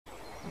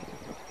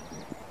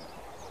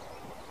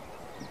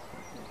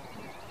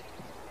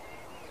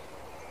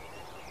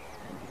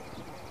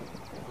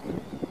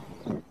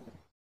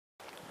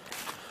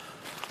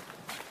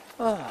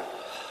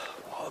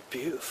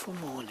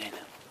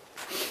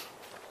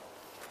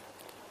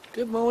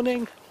Good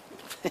morning.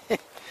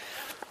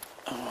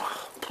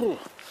 Oh,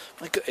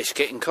 my God, it's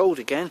getting cold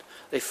again.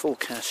 They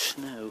forecast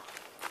snow.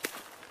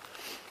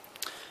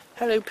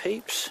 Hello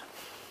peeps.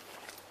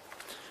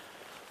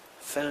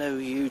 Fellow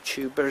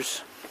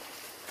YouTubers.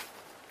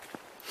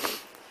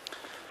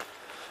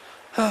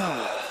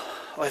 I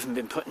haven't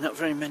been putting up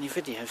very many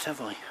videos, have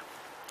I?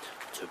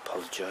 To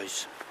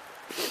apologise.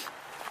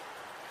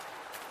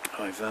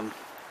 I've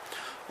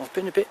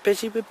been a bit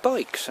busy with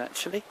bikes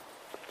actually.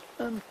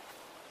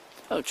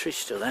 Oh, tree's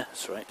still there.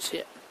 That's right. See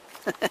it?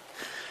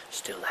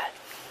 Still there.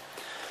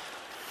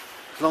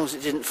 As long as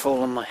it didn't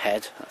fall on my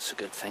head, that's a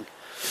good thing.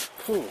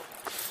 Oh,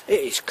 it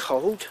is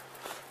cold.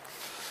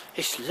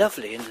 It's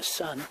lovely in the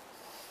sun.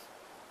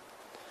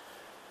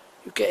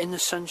 You get in the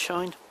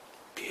sunshine,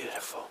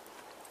 beautiful.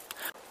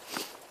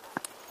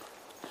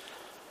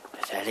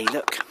 There's Ellie,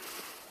 look.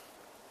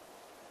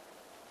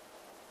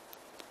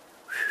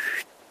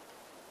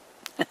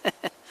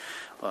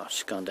 Well,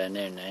 she's gone down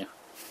there now.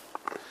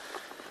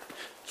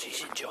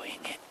 She's enjoying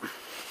it.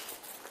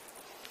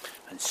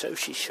 And so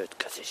she should,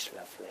 because it's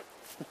lovely.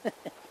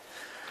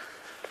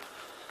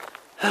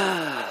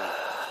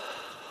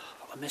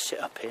 I miss it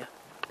up here.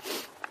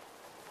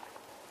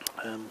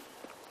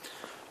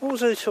 What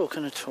was I talk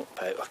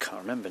about? I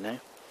can't remember now.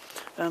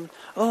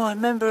 Oh, I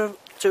remember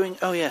doing...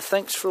 Oh yeah,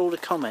 thanks for all the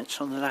comments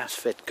on the last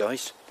vid,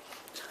 guys.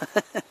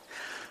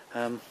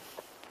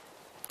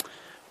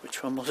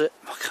 Which one was it?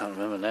 I can't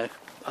remember now.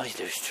 I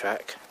lose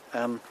track.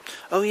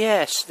 Oh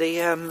yes,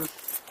 the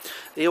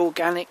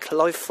organic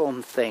life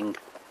form thing.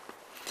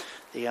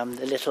 The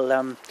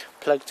little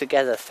plug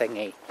together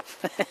thingy.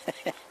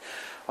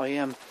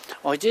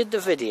 I did the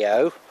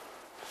video,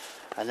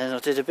 and then I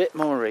did a bit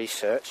more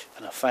research,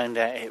 and I found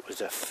out it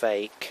was a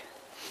fake.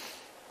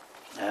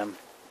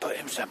 But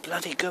it was a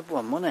bloody good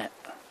one, wasn't it?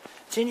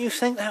 Didn't you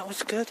think that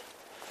was good?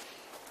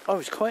 I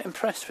was quite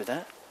impressed with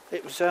that.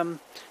 It was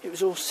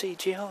all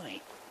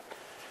CGI.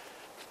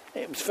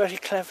 It was very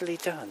cleverly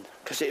done,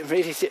 because it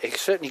really did, it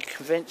certainly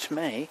convinced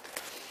me.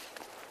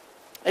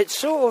 It's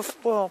sort of,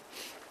 well,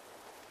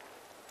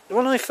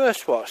 when I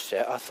first watched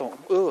it, I thought,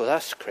 oh,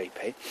 that's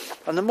creepy.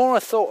 And the more I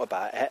thought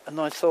about it, and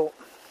I thought,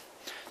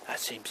 that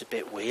seems a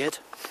bit weird.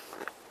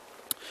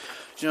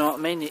 Do you know what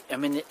I mean? I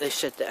mean, they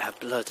said that it had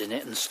blood in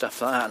it and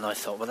stuff like that, and I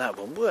thought, well, that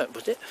wouldn't work,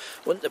 would it?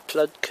 Wouldn't the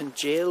blood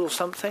congeal or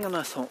something? And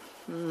I thought,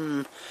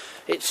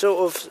 it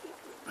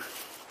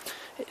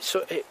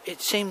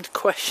seemed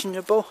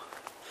questionable.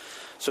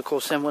 So of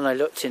course, then when I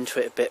looked into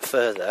it a bit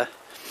further,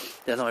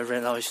 then I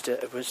realised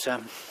that it was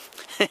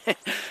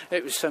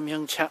it was some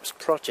young chap's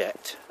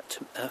project,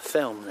 a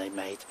film they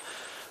made,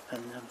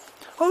 and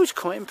I was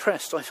quite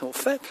impressed. I thought,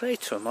 fair play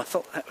to him. I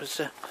thought that was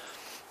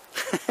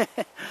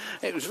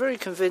it was very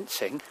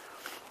convincing.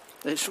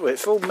 It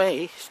fooled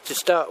me to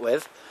start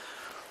with,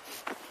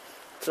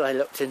 so I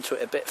looked into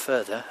it a bit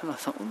further, and I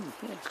thought,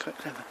 yeah, it's quite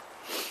clever.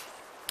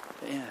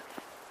 But yeah,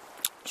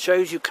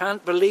 shows you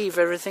can't believe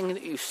everything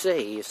that you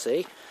see. You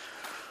see.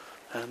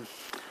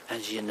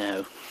 As you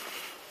know.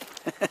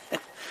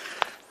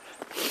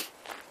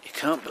 You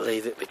can't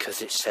believe it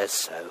because it says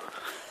so.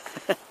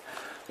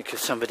 Because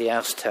somebody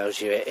else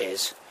tells you it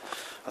is.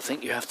 I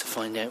think you have to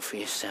find out for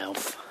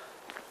yourself.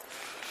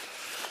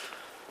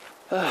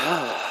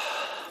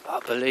 I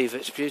believe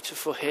it's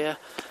beautiful here,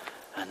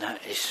 and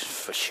that is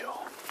for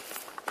sure.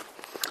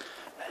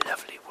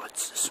 Lovely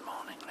woods this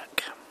morning,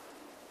 look.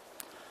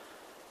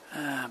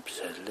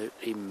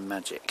 Absolutely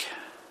magic.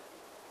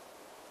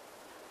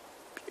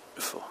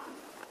 Beautiful.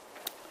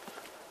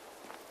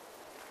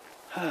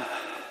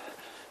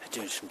 They're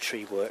doing some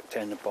tree work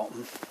down the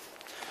bottom.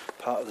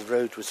 Part of the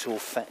road was all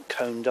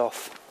coned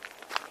off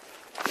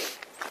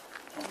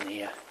on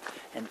the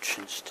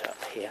entrance to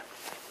up here.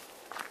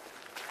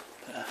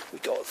 We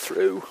got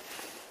through.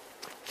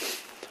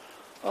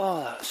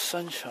 Oh, that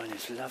sunshine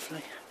is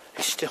lovely.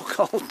 It's still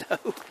cold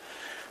though.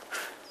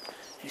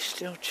 It's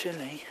still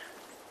chilly.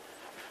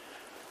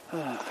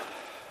 Oh.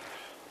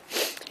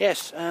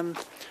 Yes,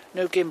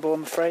 no gimbal,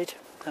 I'm afraid.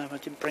 No, I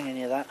didn't bring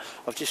any of that.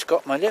 I've just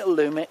got my little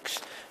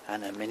Lumix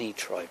and a mini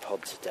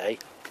tripod today,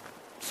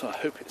 so I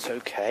hope it's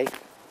okay.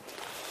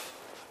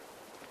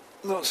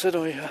 That said,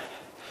 I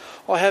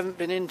haven't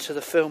been into the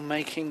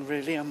filmmaking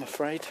really, I'm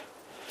afraid.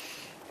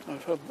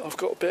 I've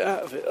got a bit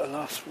out of it the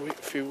last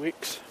few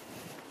weeks.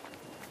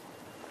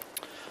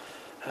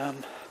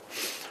 I've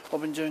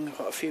been doing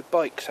quite a few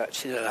bikes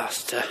actually the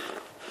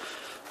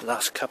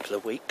last couple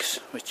of weeks,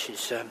 which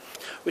is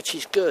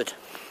good.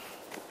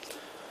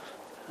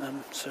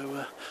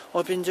 So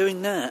I've been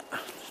doing that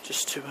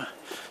just to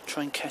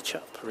try and catch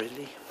up,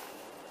 really.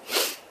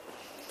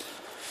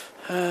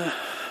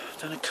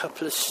 Done a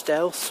couple of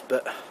stealths,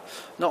 but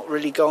not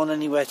really gone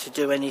anywhere to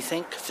do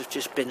anything because they've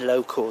just been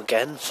local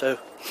again. So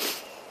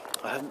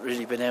I haven't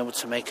really been able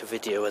to make a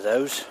video of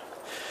those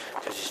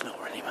because there's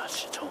not really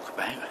much to talk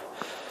about.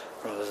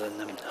 Rather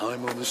than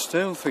I'm on the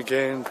stealth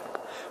again. Do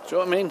you know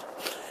what I mean?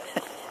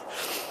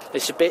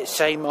 It's a bit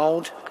same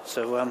old.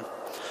 So I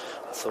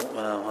thought,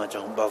 well, I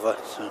don't bother.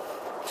 So.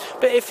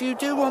 But if you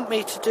do want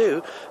me to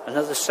do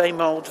another same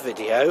old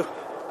video,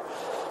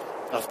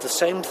 of the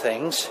same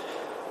things,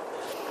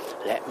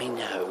 let me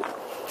know.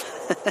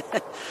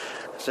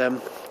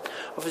 So,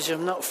 obviously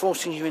I'm not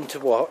forcing you into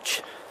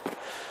watch.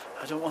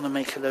 I don't want to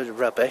make a load of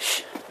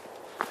rubbish.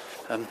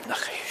 Like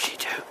I usually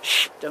do.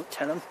 Shh, don't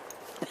tell them.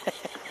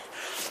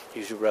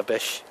 Usual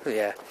rubbish.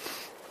 Yeah.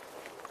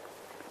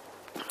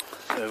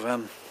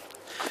 So,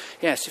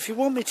 yes, if you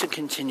want me to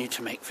continue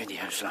to make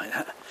videos like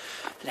that,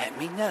 let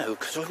me know,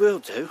 because I will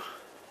do,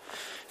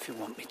 if you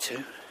want me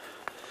to.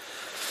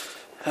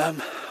 I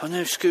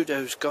know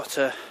Scudo's got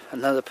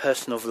another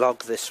personal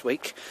vlog this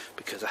week,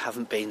 because I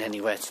haven't been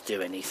anywhere to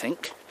do anything.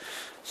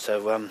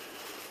 So,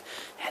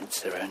 hence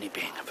there only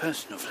being a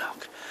personal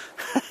vlog.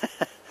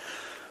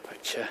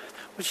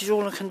 Which is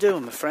all I can do,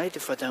 I'm afraid,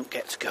 if I don't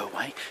get to go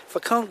away. If I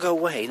can't go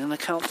away, then I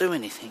can't do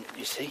anything,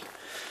 you see.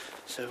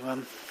 So,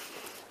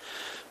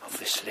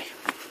 obviously.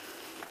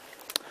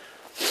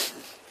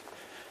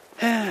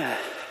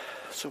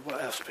 So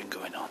what else has been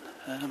going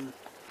on?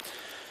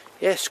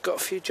 Yes, got a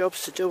few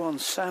jobs to do on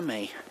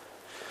Sammy.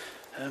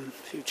 A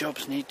few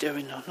jobs need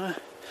doing on her.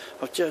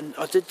 I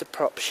did the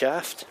prop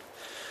shaft.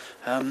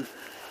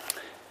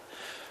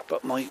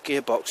 But my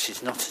gearbox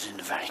is not in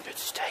a very good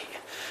state.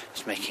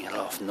 It's making a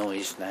lot of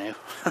noise now.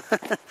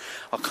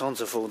 I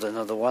can't afford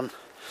another one.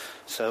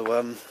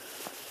 So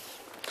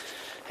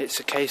it's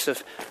a case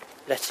of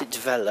let it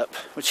develop,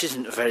 which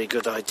isn't a very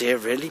good idea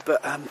really,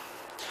 but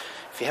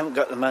if you haven't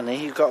got the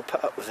money, you've got to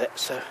put up with it.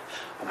 So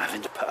I'm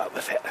having to put up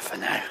with it for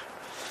now.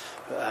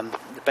 But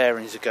the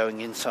bearings are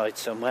going inside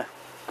somewhere.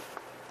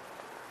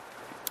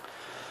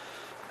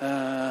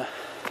 The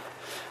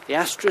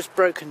Astra's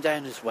broken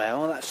down as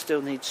well. That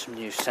still needs some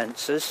new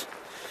sensors,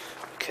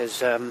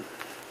 because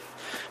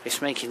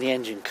it's making the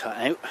engine cut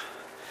out,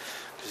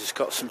 because it's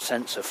got some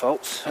sensor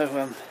faults.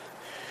 So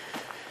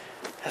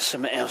that's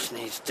something else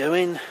needs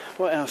doing.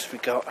 What else we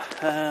got?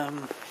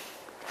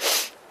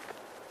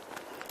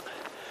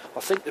 I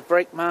think the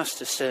brake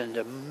master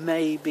cylinder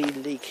may be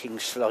leaking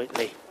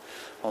slightly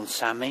on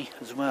Sammy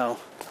as well.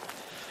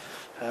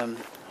 There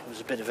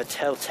was a bit of a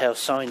telltale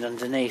sign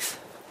underneath.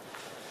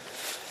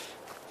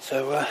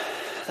 So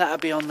that'll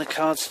be on the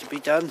cards to be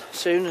done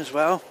soon as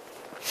well.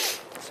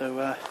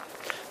 So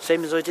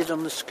same as I did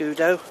on the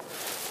Scudo,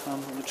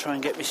 I'm going to try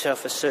and get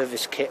myself a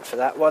service kit for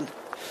that one.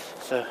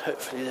 So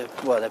hopefully, there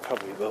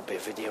probably will be a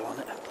video on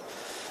it,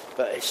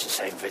 but it's the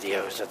same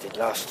video as I did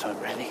last time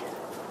really.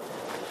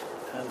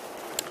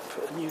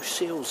 Put new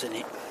seals in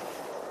it.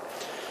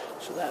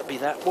 So that'll be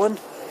that one.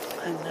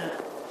 And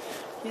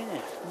yeah,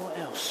 what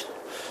else?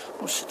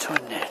 What's the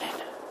time now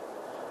then?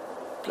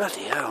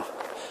 Bloody hell.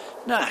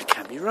 No, that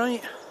can't be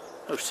right.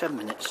 Oh, 7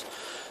 minutes.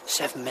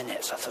 7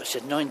 minutes. I thought it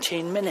said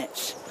 19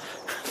 minutes.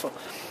 I thought,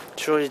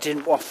 surely it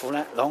didn't waffle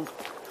that long.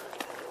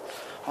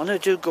 I know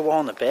it do go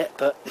on a bit,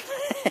 but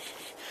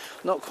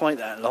not quite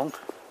that long.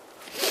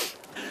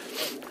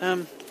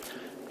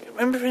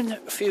 Remember in a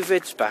few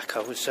vids back,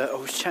 I was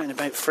chatting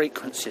about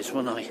frequencies,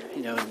 wasn't I?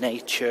 You know,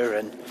 nature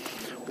and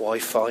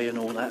Wi-Fi and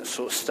all that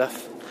sort of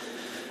stuff.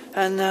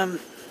 And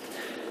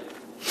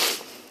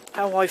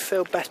how I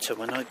feel better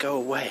when I go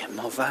away in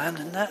my van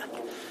and that.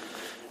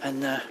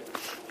 And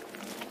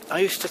I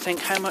used to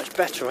think how much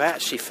better I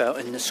actually felt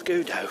in the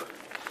Scudo.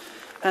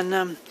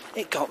 And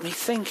it got me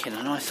thinking,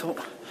 and I thought,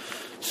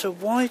 so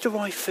why do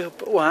I feel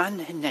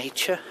one in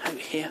nature out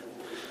here?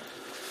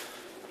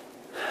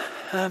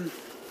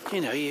 You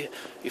know, you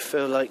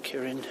feel like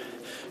you're in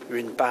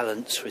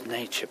balance with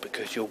nature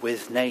because you're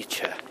with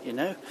nature, you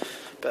know.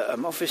 But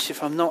obviously,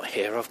 if I'm not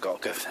here, I've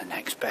got to go for the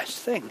next best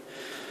thing.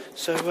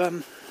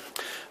 So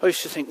I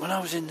used to think when I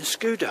was in the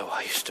Scudo,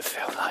 I used to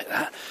feel like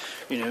that.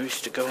 You know, I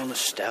used to go on a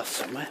stealth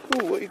somewhere.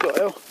 Oh, what you got,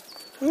 El?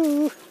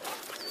 Ooh.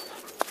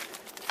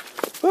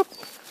 Whoop.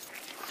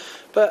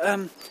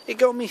 But it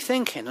got me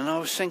thinking, and I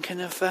was thinking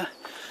of the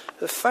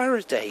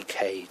Faraday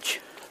cage.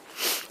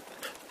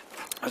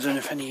 I don't know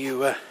if any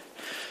of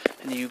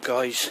you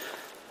guys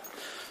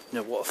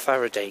know what a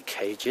Faraday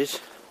cage is,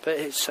 but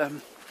it's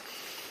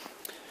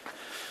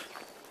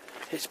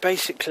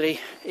basically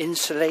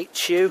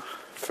insulates you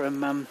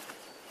from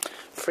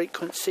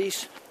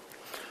frequencies,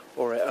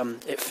 or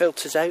it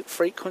filters out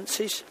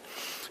frequencies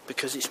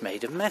because it's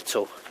made of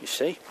metal. You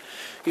see,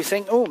 you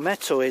think, oh,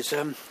 metal is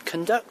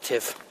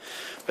conductive,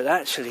 but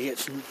actually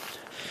it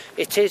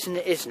is and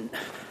it isn't.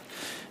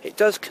 It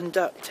does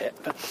conduct it,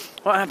 but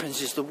what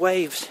happens is the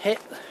waves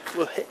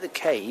will hit the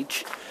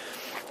cage,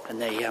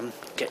 and they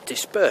get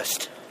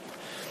dispersed,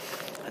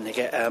 and they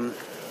get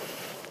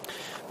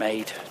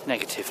made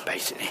negative,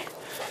 basically.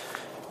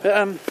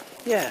 But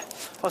yeah,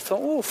 I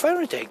thought, oh,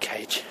 Faraday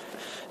cage,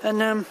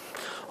 and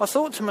I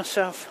thought to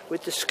myself,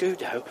 with the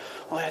Scudo,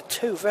 I had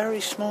two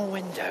very small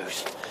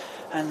windows,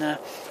 and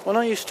when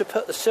I used to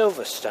put the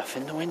silver stuff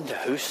in the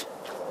windows,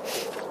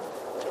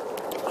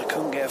 I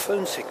couldn't get a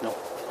phone signal.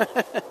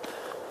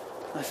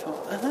 I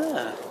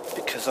thought,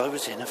 because I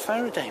was in a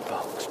Faraday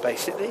box,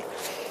 basically.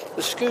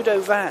 The Scudo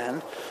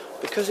van,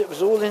 because it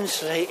was all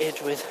insulated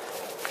with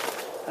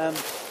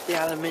the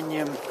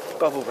aluminium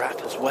bubble wrap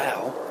as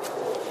well,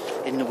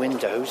 in the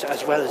windows,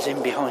 as well as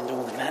in behind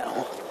all the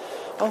metal,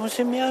 I was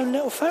in my own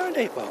little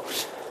Faraday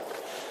box.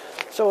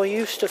 So I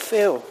used to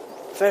feel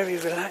very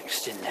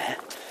relaxed in there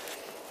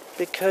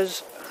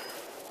because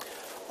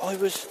I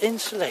was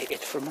insulated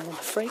from all the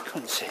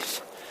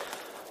frequencies.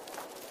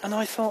 And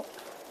I thought,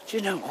 do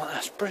you know what,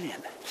 that's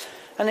brilliant.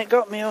 And it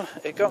got me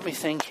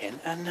thinking,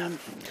 and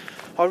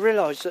I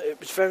realised that it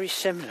was very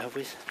similar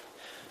with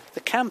the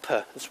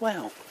camper as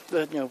well,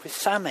 with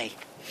Sammy.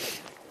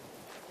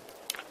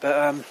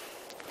 But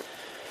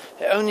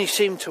it only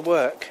seemed to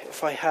work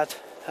if I had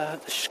the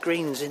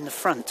screens in the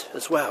front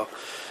as well,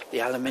 the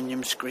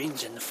aluminium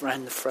screens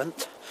around the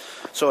front.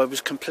 So I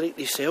was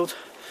completely sealed.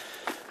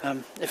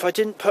 If I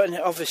didn't put in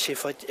it, obviously,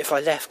 if I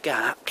left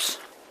gaps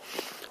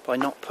by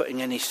not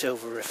putting any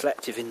silver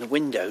reflective in the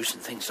windows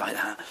and things like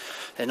that,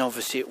 then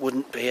obviously it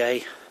wouldn't be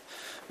a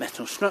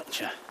metal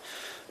structure.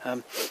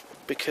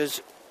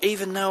 Because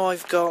even though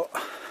I've got,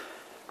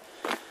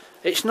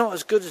 it's not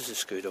as good as the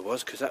Scooter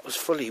was because that was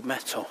fully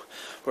metal,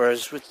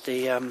 whereas with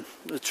the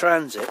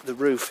Transit, the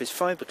roof is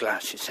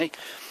fiberglass. You see,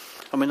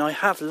 I mean, I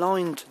have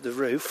lined the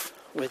roof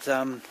with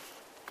the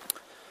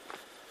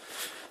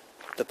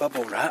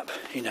bubble wrap,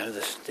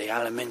 the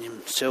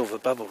aluminium silver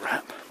bubble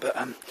wrap, but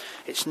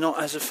it's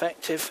not as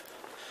effective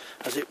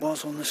as it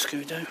was on the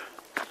Scooter.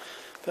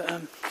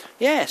 But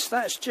yes,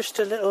 that's just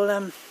a little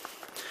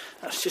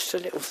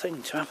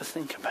thing to have a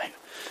think about.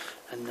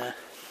 And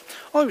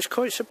I was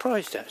quite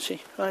surprised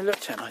actually when I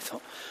looked at it and I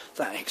thought,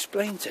 that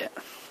explains it.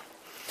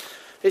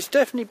 It's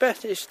definitely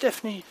better, it's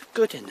definitely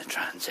good in the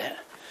Transit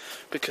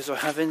because I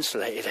have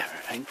insulated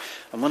everything,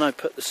 and when I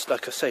put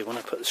when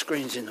I put the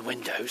screens in the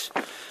windows,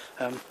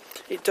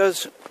 it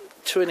does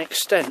to an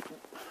extent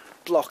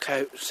block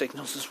out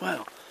signals as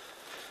well.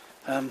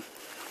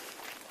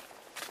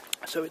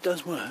 So it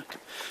does work.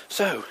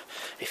 So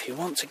if you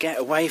want to get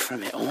away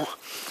from it all,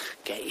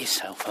 get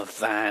yourself a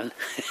van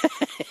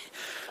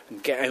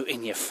and get out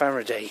in your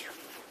Faraday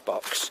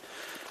box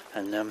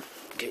and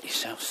get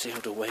yourself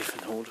sealed away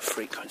from all the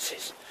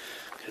frequencies.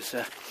 Because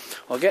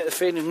I get the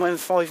feeling when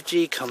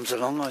 5G comes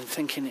along, I'm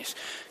thinking it's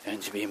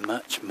going to be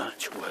much,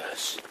 much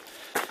worse.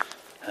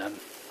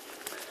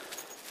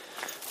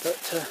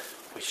 But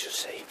we shall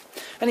see.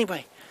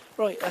 Anyway,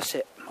 right, that's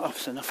it.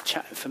 That's enough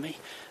chatting for me.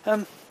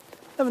 Have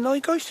a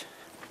night, guys.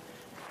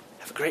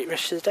 Have a great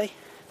rest of the day.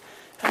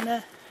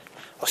 And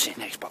I'll see you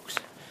next box.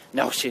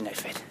 No, I'll see you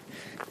next vid.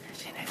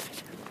 See you next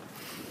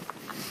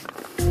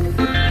vid.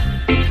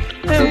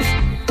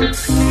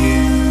 Help.